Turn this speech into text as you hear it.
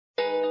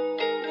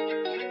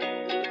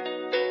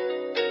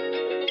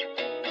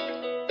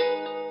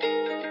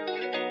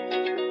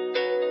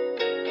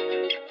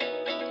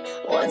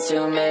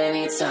too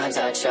many times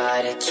I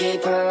try to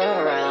keep her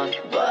around,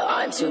 but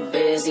I'm too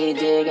busy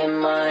digging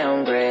my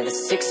own grave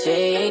that's 6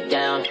 feet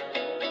down.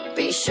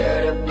 Be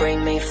sure to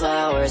bring me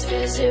flowers,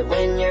 visit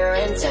when you're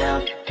in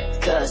town,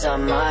 'cause I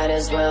might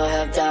as well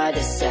have died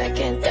the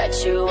second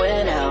that you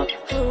went out.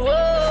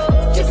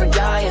 Whoa. Different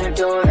guy in her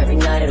dorm every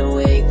night of the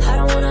week. I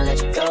don't wanna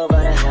let you go,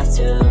 but I have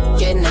to.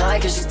 Getting high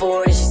 'cause she's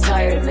bored and she's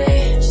tired of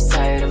me. She's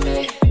tired of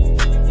me.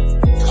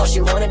 All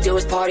she wanna do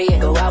is party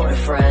and go out with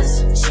her friends.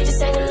 She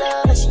just ain't in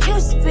love like she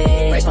used to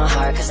be. Breaks my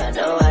heart 'cause I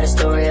know how the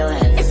story will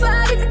end. If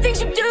I did the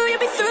things you do, you'd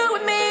be through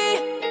with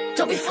me.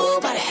 Don't be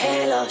fooled by the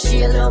halo.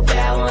 She a little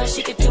bad one,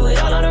 she could do it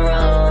all on her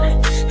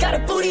own. Got a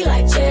booty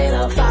like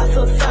J-Lo,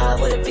 5'5"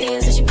 with her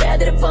beans and she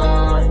bad to the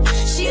bone.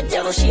 She a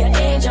devil, she an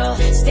angel,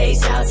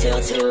 stays out till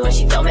 2 and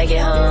she don't make it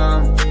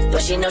home.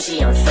 But she knows she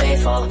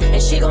unfaithful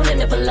and she gon'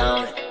 end up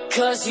alone.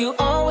 'Cause you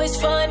always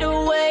find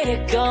a way to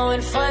go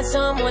and find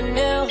someone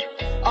new.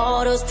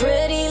 All those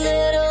pretty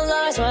little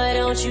lies, why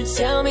don't you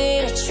tell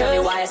me the truth? Tell me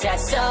why is that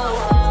so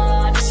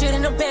hard? Should've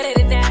known better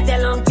than that.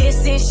 That long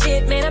distance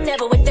shit, man, I'm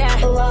never with that.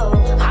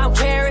 I don't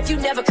care if you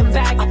never come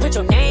back. I'll put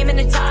your name in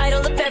the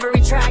title of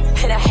every track.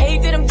 And I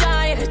hate that I'm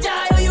dying to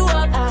dial you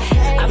up.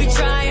 I'll be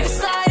trying to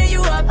slide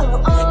you up.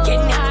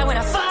 Getting high when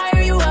I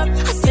fire you up.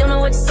 I still know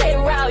what to say to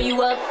rile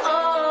you up.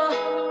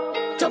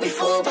 Don't be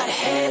fooled by the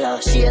halo.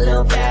 She a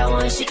little bad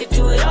one, she could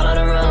do it all on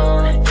her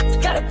own.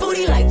 Got a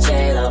booty like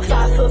J-Lo,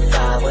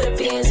 5'5" with her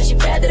beans and she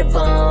bad to the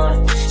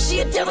bone. She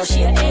a devil,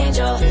 she an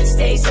angel,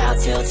 stays out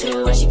till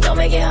 2 and she don't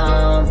make it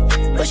home.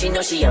 But she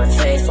knows she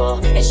unfaithful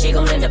and she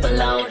gon' end up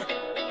alone.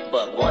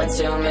 But one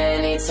too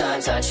many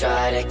times I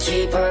try to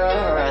keep her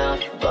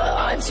around, but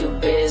I'm too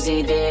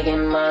busy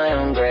digging my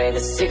own grave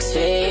that's 6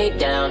 feet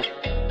down.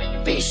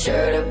 Be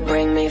sure to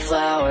bring me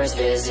flowers,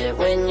 visit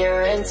when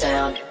you're in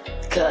town,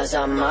 'cause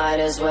I might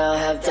as well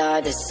have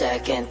died the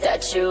second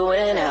that you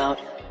went out.